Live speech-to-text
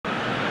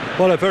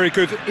Well, a very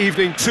good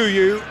evening to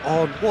you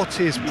on what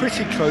is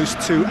pretty close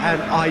to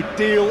an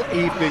ideal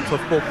evening for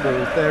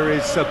football. There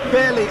is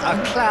barely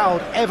a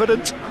cloud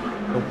evident.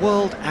 The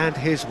world and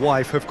his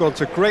wife have gone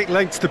to great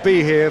lengths to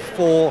be here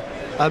for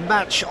a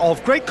match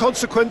of great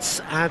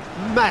consequence and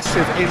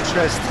massive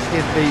interest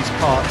in these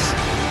parts.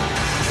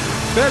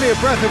 Barely a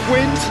breath of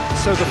wind,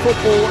 so the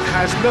football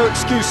has no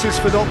excuses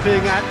for not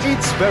being at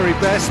its very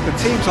best. The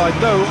teams I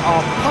know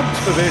are pumped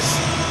for this.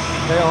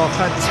 They are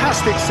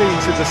fantastic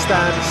scenes in the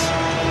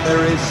stands.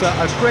 There is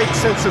a great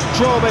sense of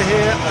drama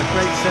here, a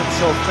great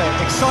sense of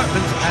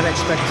excitement and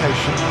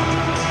expectation.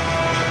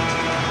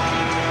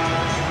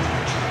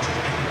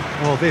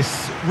 Well,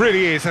 this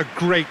really is a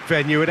great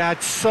venue. It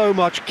adds so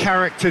much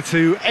character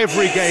to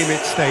every game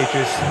it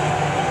stages.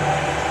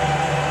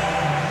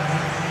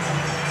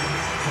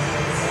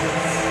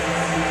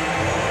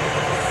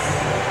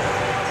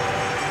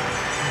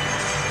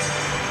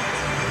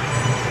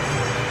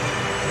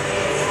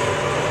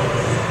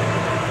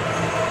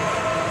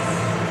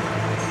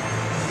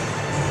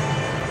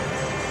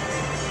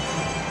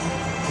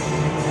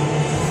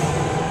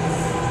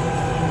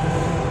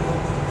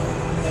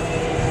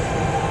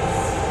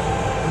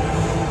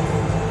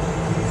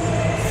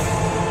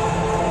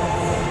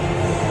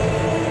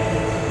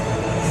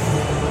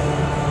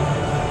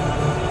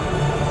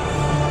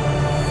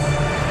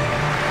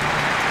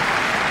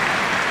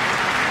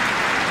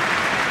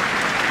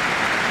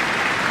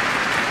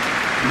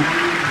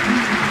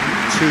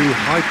 Two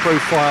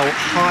high-profile,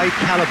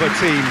 high-caliber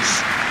teams.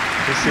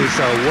 This is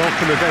a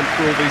welcome event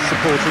for all these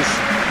supporters.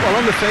 Well,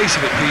 on the face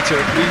of it, Peter,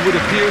 we would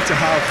appear to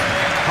have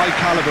a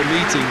high-caliber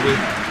meeting with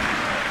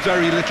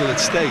very little at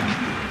stake.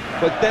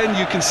 But then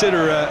you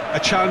consider a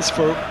chance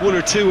for one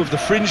or two of the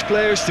fringe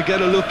players to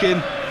get a look in,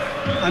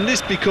 and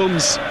this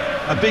becomes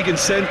a big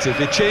incentive.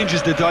 It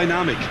changes the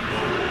dynamic.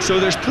 So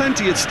there's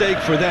plenty at stake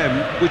for them,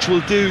 which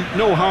will do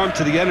no harm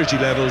to the energy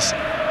levels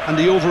and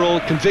the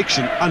overall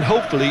conviction, and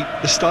hopefully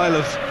the style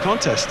of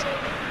contest.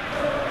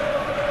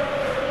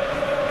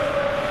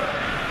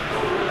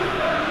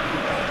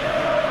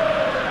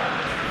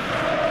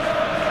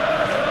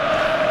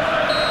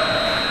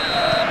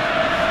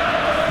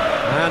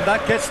 And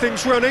that gets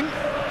things running.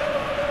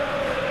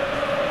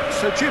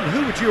 So, Jim,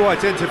 who would you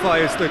identify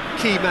as the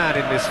key man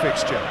in this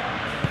fixture?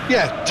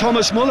 Yeah,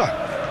 Thomas Muller.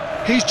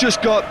 He's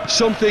just got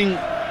something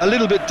a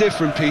little bit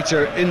different,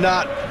 Peter, in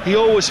that he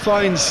always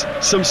finds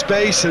some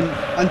space and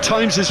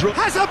times his run.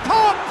 Has a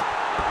pop!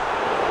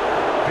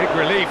 Big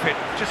relief, it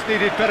just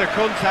needed better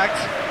contact.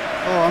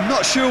 Oh, I'm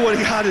not sure what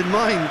he had in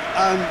mind,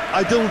 and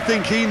I don't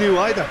think he knew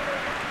either.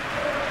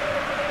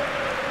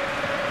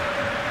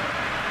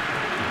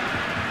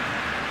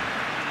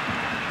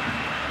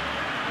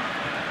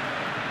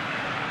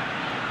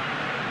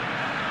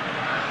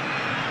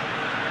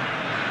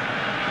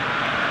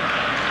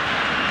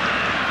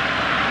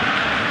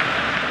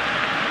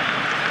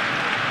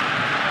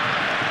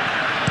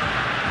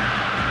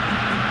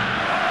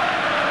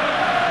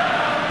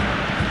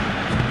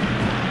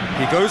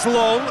 He goes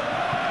long.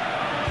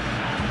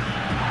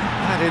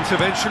 That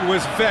intervention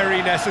was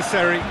very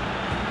necessary.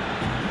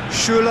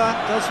 Schuler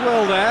does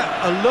well there,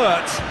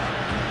 alert.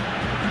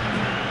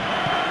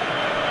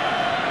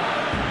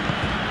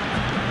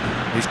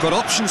 He's got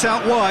options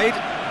out wide.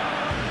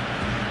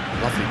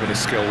 Lovely bit of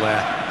skill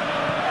there.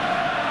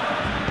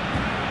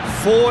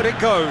 Forward it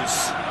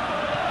goes.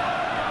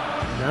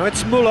 Now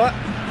it's Muller.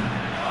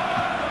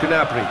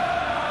 Gnabry.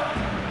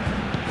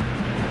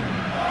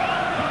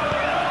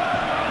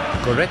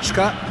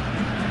 Goretzka.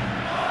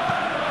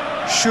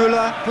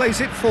 Schuler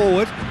plays it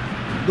forward.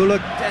 Muller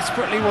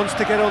desperately wants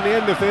to get on the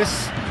end of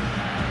this.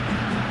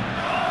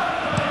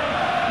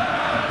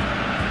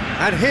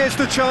 And here's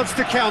the chance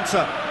to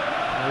counter.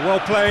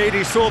 Well played,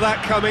 he saw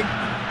that coming.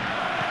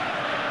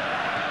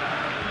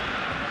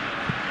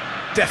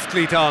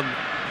 Deftly done.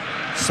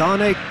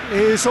 Sane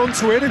is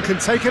onto it and can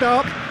take it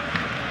up.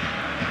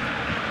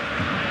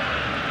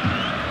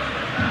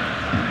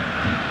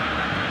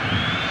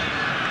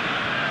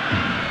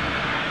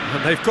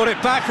 And they've got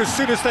it back as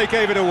soon as they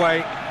gave it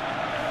away.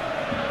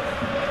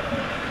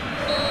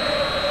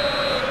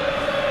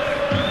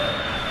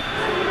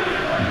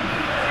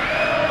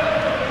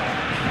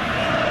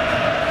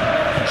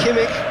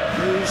 Kimmich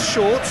moves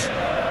short.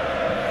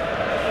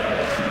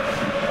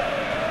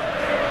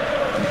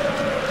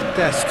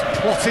 Dest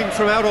plotting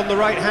from out on the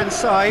right-hand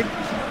side.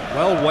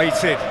 Well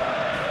weighted.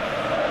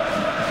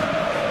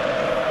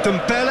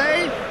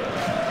 Dembele.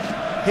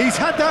 He's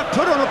had that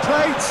put on a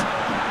plate.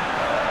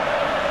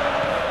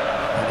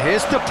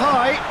 Here's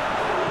Depay.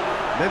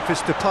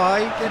 Memphis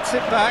Depay gets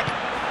it back.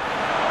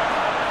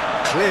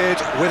 Cleared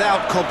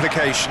without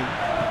complication.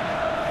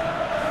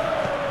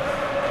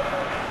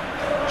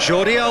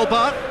 Jordi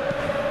Alba.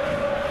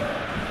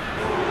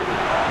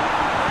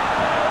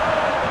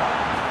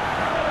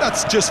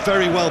 That's just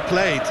very well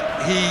played.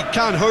 He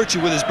can't hurt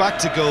you with his back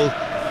to goal,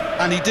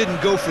 and he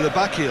didn't go for the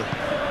back heel.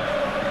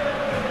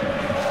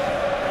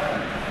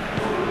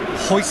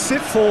 Hoists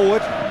it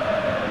forward.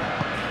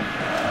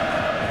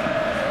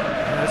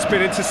 It's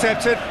been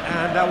intercepted,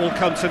 and that will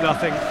come to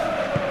nothing.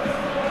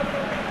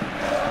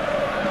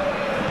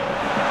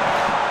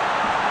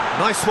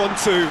 Nice one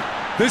too.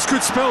 This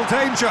could spell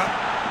danger.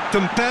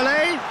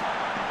 Dembele.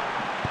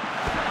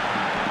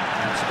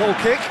 It's a goal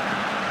kick.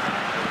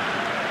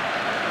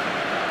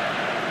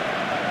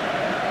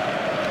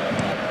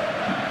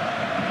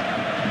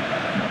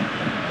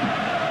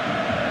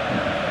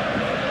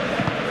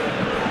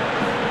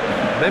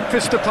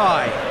 Memphis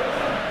Depay.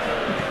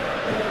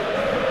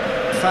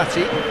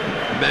 Fati.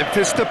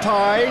 Memphis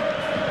Depay.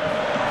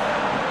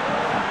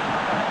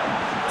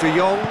 De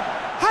Jong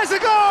has a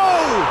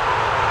goal!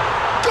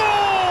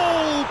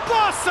 Goal!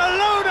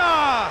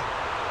 Barcelona!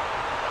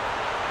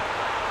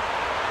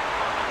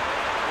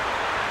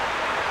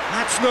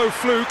 That's no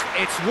fluke,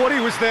 it's what he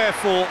was there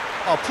for.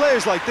 Oh,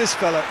 players like this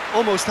fella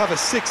almost have a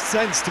sixth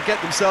sense to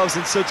get themselves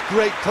in such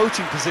great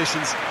coaching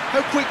positions.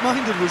 How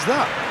quick-minded was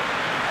that?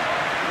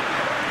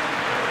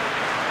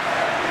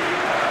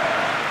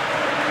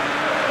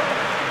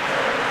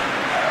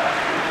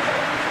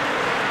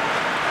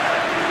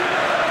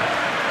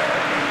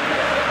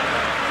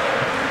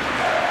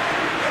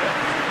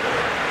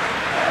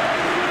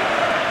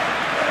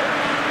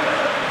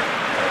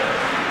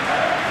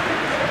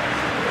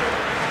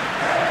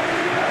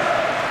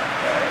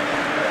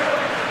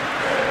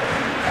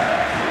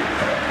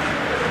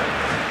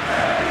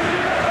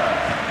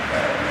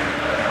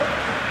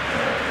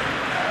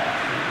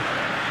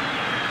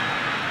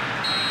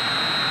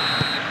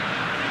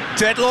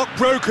 Deadlock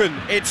broken,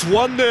 it's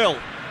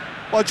 1-0.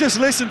 Well, just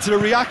listen to the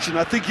reaction.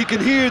 I think you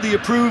can hear the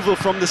approval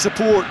from the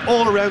support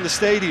all around the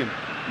stadium.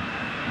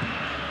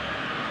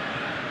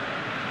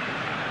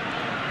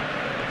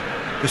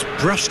 Just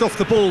brushed off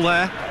the ball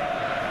there.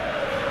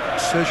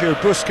 Sergio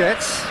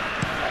Busquets.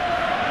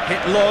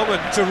 Hit long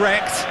and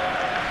direct.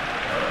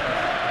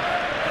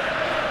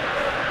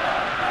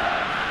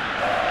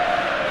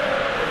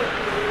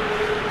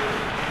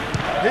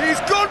 He's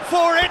gone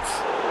for it!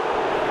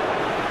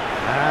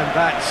 And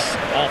that's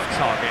off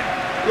target.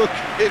 Look,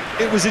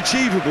 it was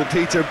achievable,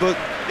 Peter, but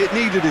it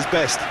needed his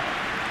best.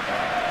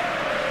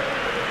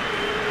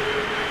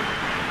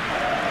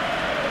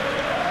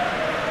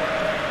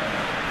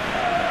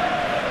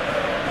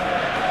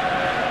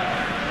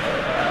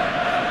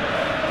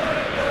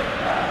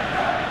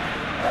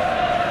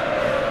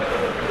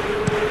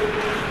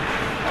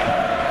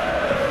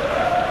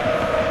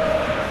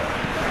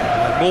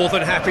 More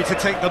than happy to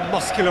take the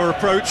muscular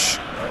approach.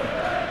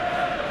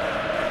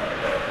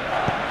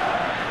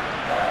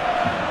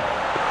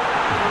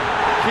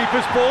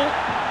 Keeper's ball.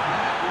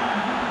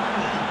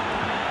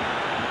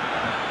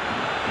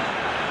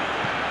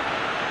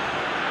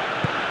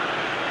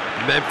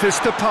 Memphis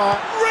Depay.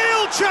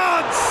 Real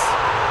chance!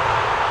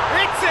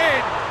 It's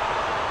in!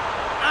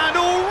 And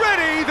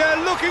already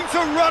they're looking to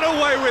run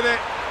away with it.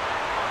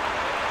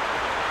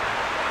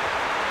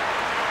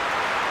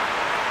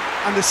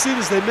 And as soon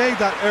as they made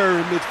that error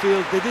in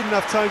midfield, they didn't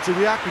have time to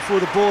react before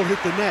the ball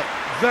hit the net.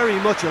 Very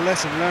much a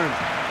lesson learned.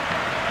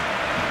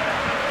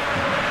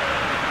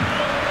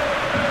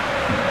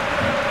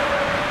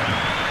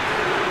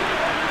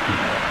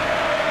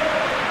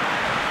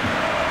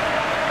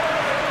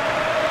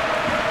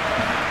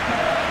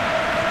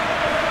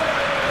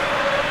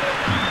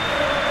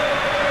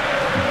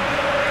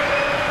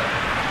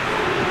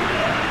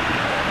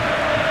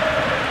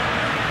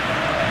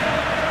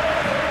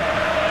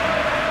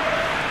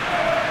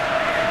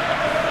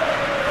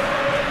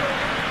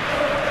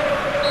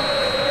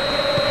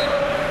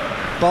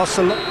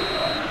 Barcelona.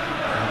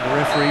 And the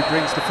referee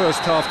brings the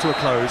first half to a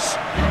close.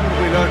 What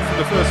have we learned from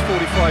the first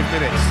 45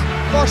 minutes?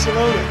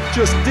 Barcelona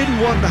just didn't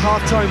want the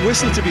half-time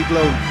whistle to be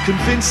blown.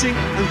 Convincing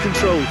and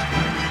controlled.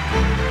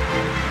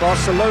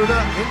 Barcelona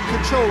in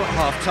control at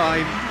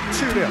half-time,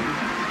 2-0.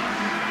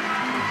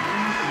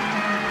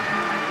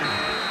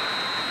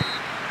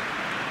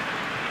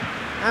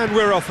 And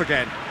we're off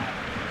again.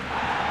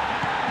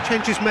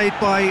 Changes made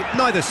by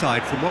neither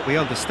side from what we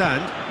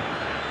understand.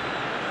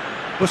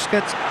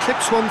 Busquets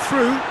clips one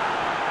through.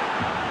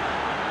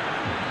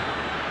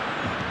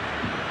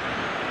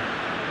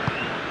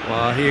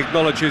 Well, he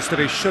acknowledges that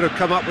he should have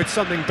come up with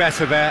something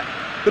better there.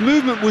 The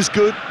movement was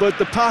good, but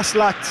the pass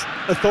lacked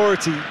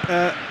authority,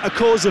 a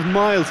cause of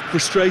mild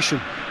frustration.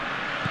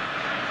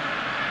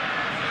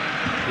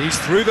 He's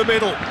through the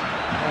middle.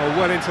 Oh,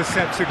 well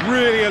intercepted,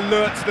 really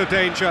alert to the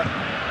danger.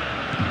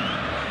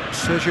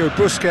 Sergio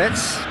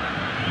Busquets.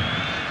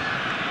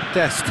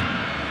 Dest.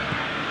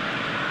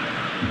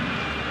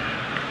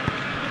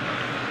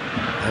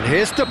 And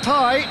here's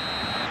Depay.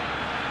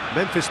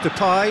 Memphis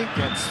Depay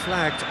gets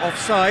flagged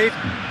offside.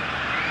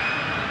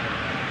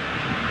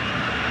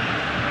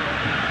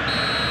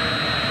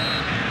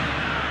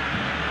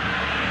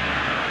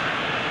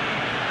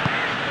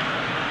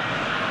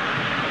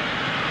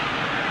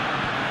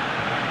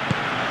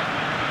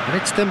 And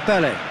it's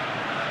Dembele.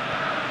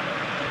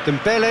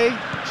 Dembele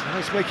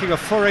tries making a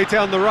foray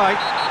down the right.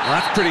 Well,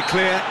 that's pretty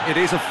clear, it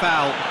is a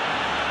foul.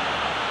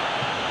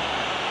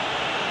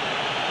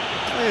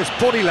 Players'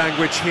 body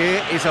language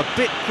here is a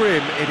bit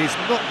grim. It is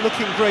not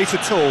looking great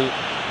at all.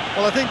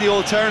 Well, I think the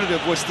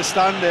alternative was to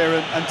stand there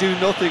and do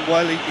nothing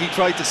while he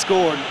tried to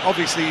score, and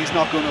obviously he's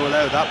not going to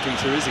allow that,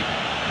 Peter, is he?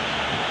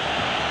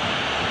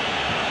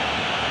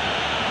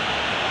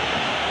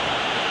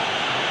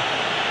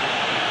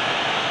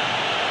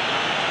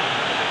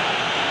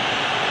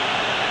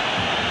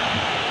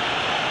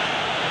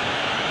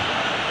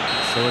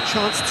 So a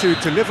chance to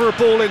deliver a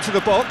ball into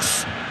the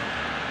box.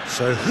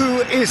 So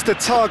who is the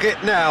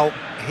target now?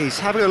 He's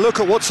having a look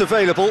at what's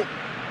available.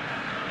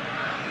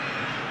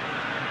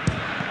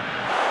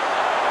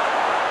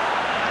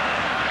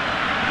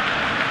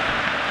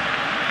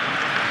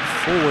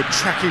 Forward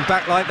tracking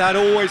back like that,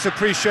 always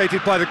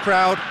appreciated by the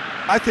crowd.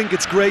 I think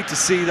it's great to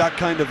see that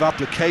kind of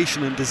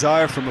application and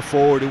desire from a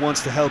forward who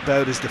wants to help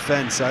out his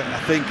defence. I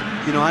think,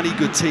 you know, any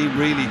good team,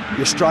 really,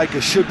 your striker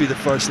should be the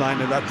first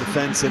line of that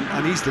defence,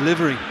 and he's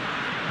delivering.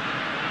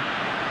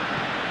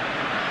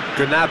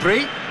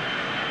 Gnabry.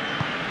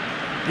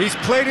 He's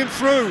played him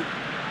through.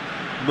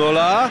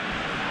 Muller.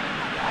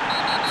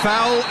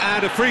 Foul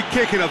and a free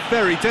kick in a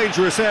very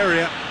dangerous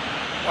area.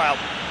 Well,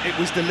 it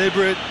was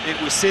deliberate,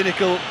 it was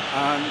cynical,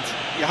 and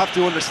you have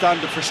to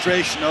understand the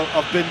frustration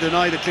of being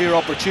denied a clear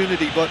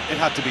opportunity, but it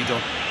had to be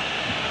done.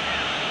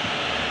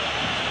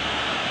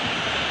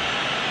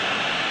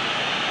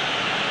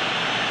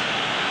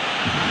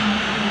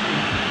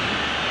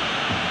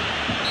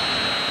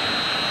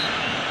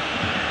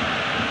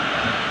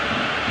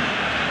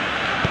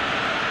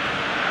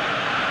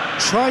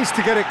 Tries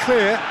to get it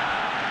clear.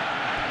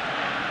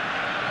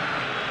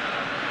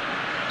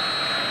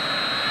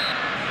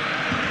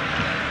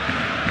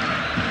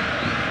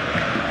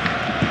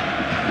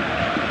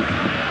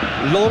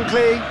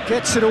 Longley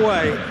gets it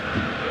away.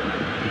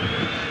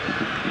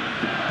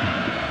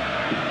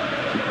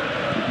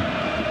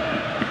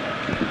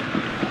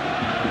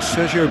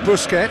 Sergio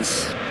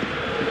Busquets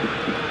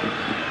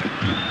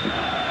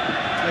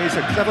plays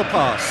a clever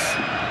pass.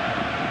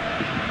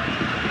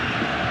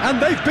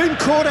 And they've been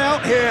caught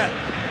out here.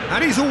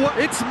 And it's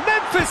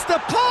Memphis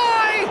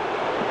Depay!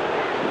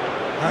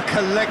 A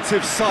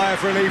collective sigh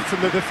of relief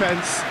from the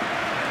defence.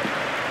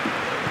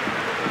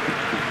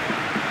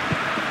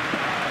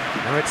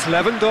 Now it's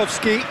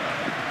Lewandowski,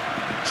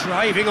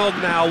 driving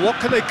on now. What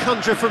can they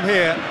conjure from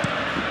here?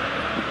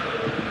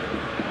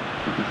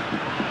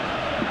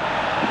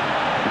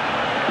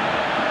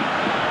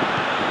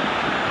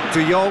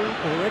 De Jong,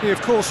 already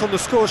of course on the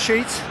score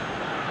sheet,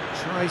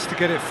 tries to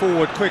get it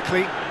forward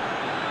quickly.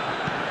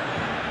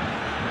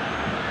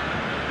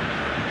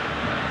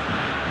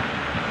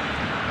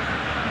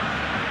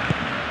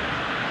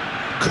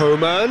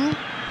 Coman,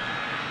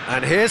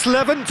 and here's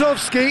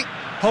Lewandowski.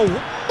 Oh,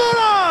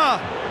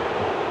 Muller!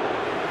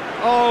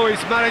 Oh,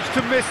 he's managed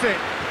to miss it.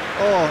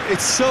 Oh,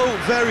 it's so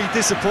very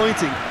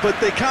disappointing, but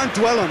they can't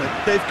dwell on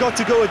it. They've got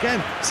to go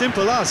again,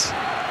 simple as.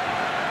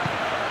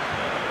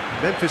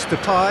 Memphis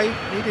Depay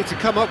needed to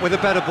come up with a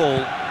better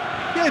ball.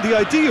 Yeah, the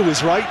idea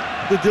was right,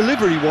 the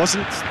delivery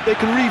wasn't. They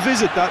can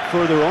revisit that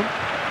further on.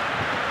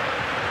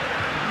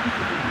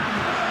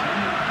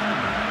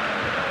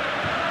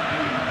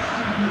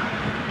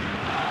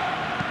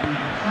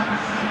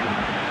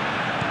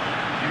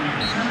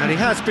 And he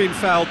has been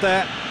fouled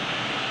there.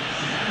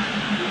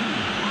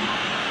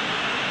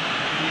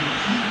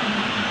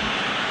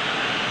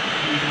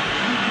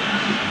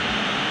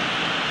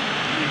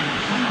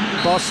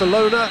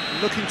 Barcelona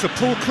looking to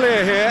pull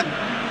clear here.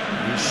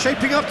 He's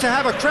shaping up to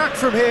have a crack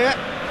from here.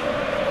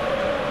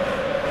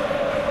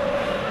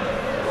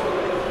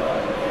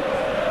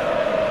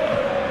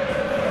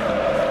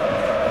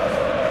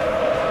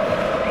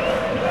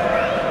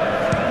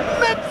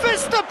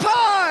 Memphis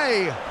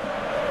Depay!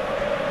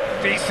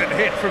 Decent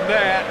hit from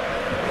there.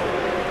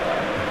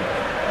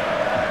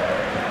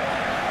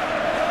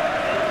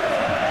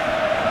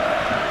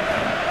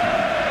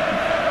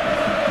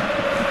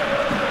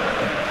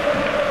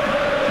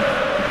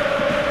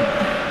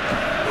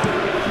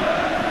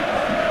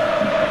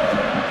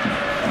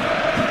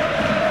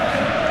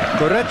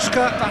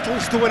 Goretzka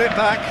battles to win it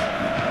back.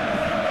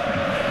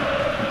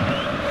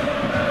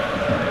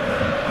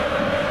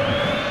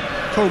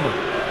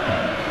 Coman.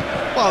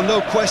 Well,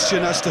 no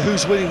question as to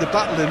who's winning the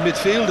battle in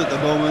midfield at the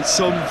moment.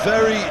 Some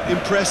very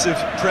impressive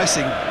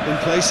pressing in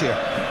place here.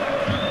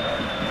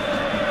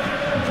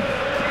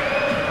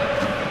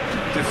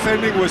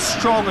 Defending was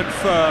strong and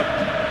firm.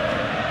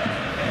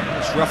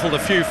 It's ruffled a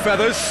few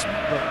feathers,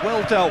 but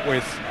well dealt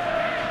with.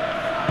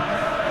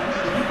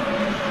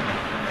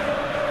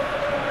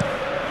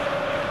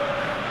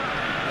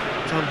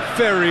 Done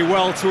very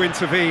well to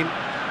intervene.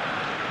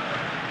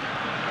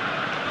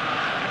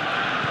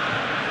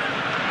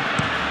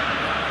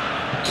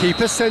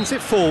 Keeper sends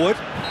it forward.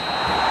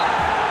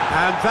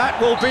 And that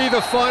will be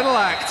the final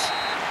act.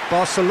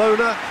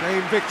 Barcelona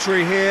claim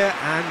victory here,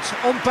 and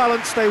on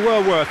balance they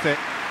were worth it.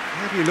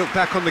 How do you look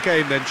back on the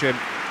game then, Jim?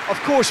 Of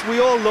course, we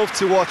all love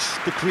to watch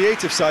the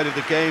creative side of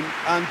the game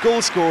and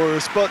goal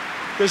scorers, but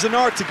there's an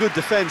art to good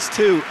defence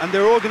too, and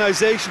their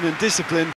organisation and discipline